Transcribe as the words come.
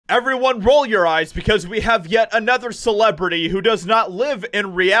Everyone roll your eyes, because we have yet another celebrity who does not live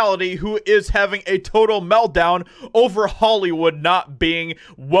in reality who is having a total meltdown over Hollywood not being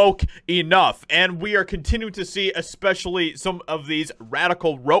woke enough. And we are continuing to see especially some of these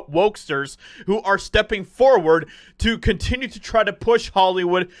radical wokesters who are stepping forward to continue to try to push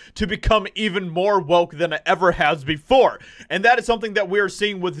Hollywood to become even more woke than it ever has before. And that is something that we are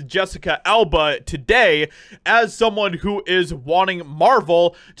seeing with Jessica Alba today, as someone who is wanting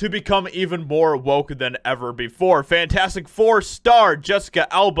Marvel to become even more woke than ever before. Fantastic Four star Jessica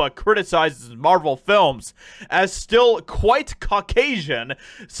Alba criticizes Marvel films as still quite Caucasian,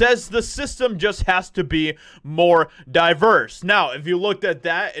 says the system just has to be more diverse. Now, if you looked at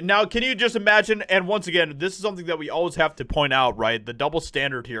that, now can you just imagine, and once again, this is something that we always have to point out, right? The double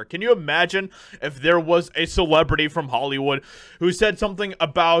standard here. Can you imagine if there was a celebrity from Hollywood who said something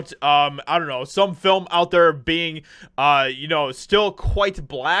about, I don't know, some film out there being, you know, still quite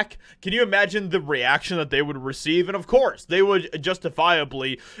black? Can you imagine the reaction that they would receive? And of course, they would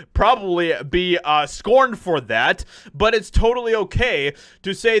justifiably probably be scorned for that, but it's totally okay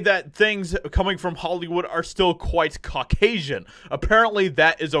to say that things coming from Hollywood are still quite Caucasian. Apparently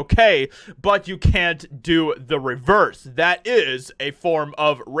that is okay, but you can't do the reverse. That is a form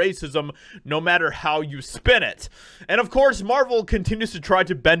of racism, no matter how you spin it. And of course, Marvel continues to try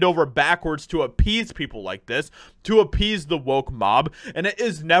to bend over backwards to appease people like this, to appease the woke mob, and it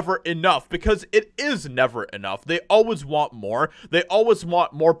is never enough, because it is never enough. They always want more. They always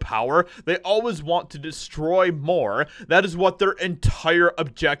want more power. They always want to destroy more. That is what their entire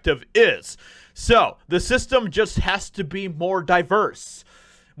objective is. So the system just has to be more diverse,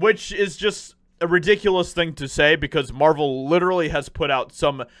 which is just a ridiculous thing to say, because Marvel literally has put out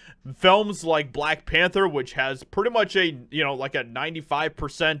some films like Black Panther, which has pretty much a, you know, like a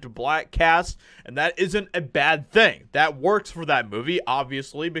 95% black cast, and that isn't a bad thing. That works for that movie,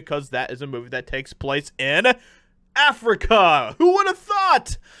 obviously, because that is a movie that takes place in Africa. Who would have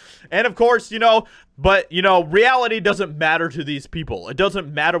thought? And of course, you know, but, you know, reality doesn't matter to these people. It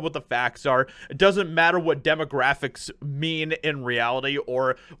doesn't matter what the facts are. It doesn't matter what demographics mean in reality,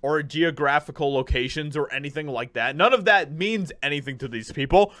 or geographical locations or anything like that. None of that means anything to these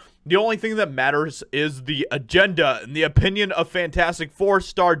people. The only thing that matters is the agenda and the opinion of Fantastic Four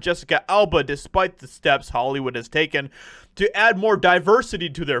star Jessica Alba. Despite the steps Hollywood has taken to add more diversity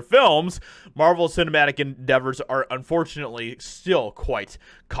to their films, Marvel cinematic endeavors are unfortunately still quite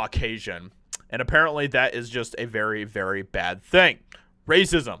Caucasian. And apparently that is just a very, very bad thing.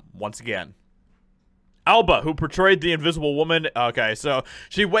 Racism, once again. Alba, who portrayed the Invisible Woman, okay, so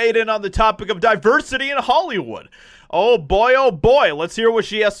she weighed in on the topic of diversity in Hollywood. Oh boy, let's hear what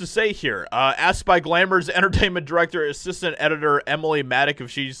she has to say here. Asked by Glamour's entertainment director, assistant editor Emily Maddock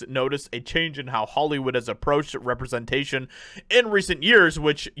if she's noticed a change in how Hollywood has approached representation in recent years,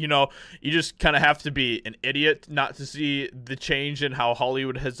 which, you know, you just kind of have to be an idiot not to see the change in how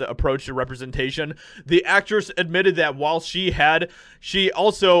Hollywood has approached representation. The actress admitted that while she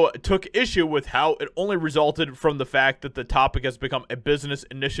also took issue with how it only resulted from the fact that the topic has become a business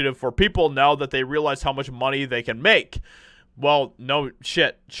initiative for people now that they realize how much money they can make. Well, no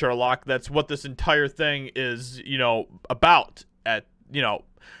shit, Sherlock. That's what this entire thing is, you know, about. You know,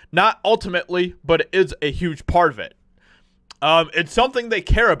 not ultimately, but it is a huge part of it. It's something they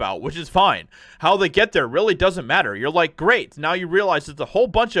care about, which is fine. How they get there really doesn't matter. You're like, great. Now you realize it's a whole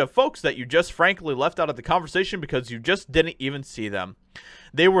bunch of folks that you just frankly left out of the conversation because you just didn't even see them.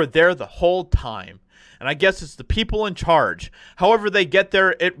 They were there the whole time. And I guess it's the people in charge. However they get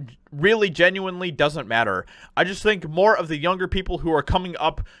there, it really genuinely doesn't matter. I just think more of the younger people who are coming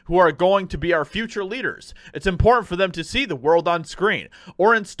up, who are going to be our future leaders, it's important for them to see the world on screen,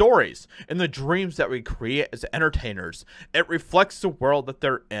 or in stories, in the dreams that we create as entertainers. It reflects the world that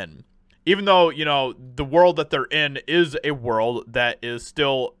they're in. Even though, you know, the world that they're in is a world that is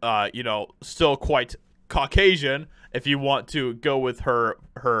still, you know, still quite Caucasian, if you want to go with her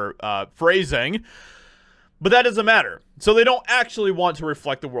phrasing. But that doesn't matter. So they don't actually want to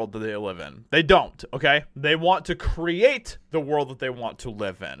reflect the world that they live in. They don't, okay? They want to create the world that they want to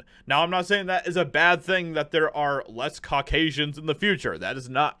live in. Now, I'm not saying that is a bad thing that there are less Caucasians in the future. That is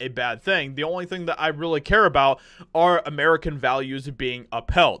not a bad thing. The only thing that I really care about are American values being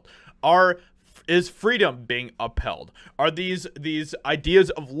upheld. Is freedom being upheld? Are these ideas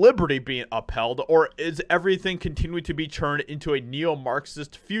of liberty being upheld? Or is everything continuing to be turned into a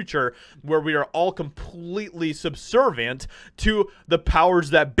neo-Marxist future where we are all completely subservient to the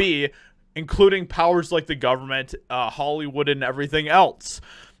powers that be, including powers like the government, Hollywood, and everything else?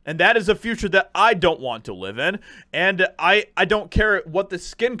 And that is a future that I don't want to live in, and I don't care what the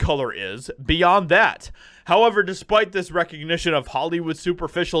skin color is beyond that. However, despite this recognition of Hollywood's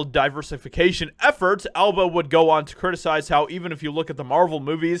superficial diversification efforts, Alba would go on to criticize how even if you look at the Marvel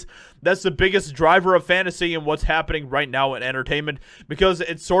movies, that's the biggest driver of fantasy and what's happening right now in entertainment, because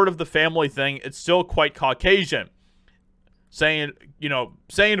it's sort of the family thing. It's still quite Caucasian. Saying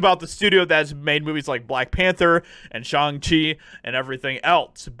about the studio that's made movies like Black Panther and Shang-Chi and everything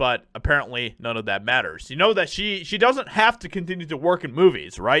else, but apparently none of that matters. You know that she doesn't have to continue to work in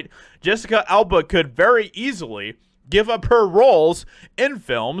movies, right? Jessica Alba could very easily give up her roles in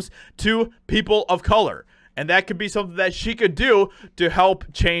films to people of color. And that could be something that she could do to help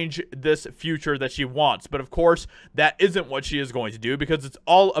change this future that she wants. But of course, that isn't what she is going to do, because it's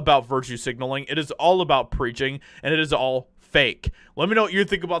all about virtue signaling. It is all about preaching, and it is all fake. Let me know what you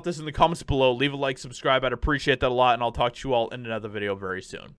think about this in the comments below. Leave a like, subscribe. I'd appreciate that a lot, and I'll talk to you all in another video very soon.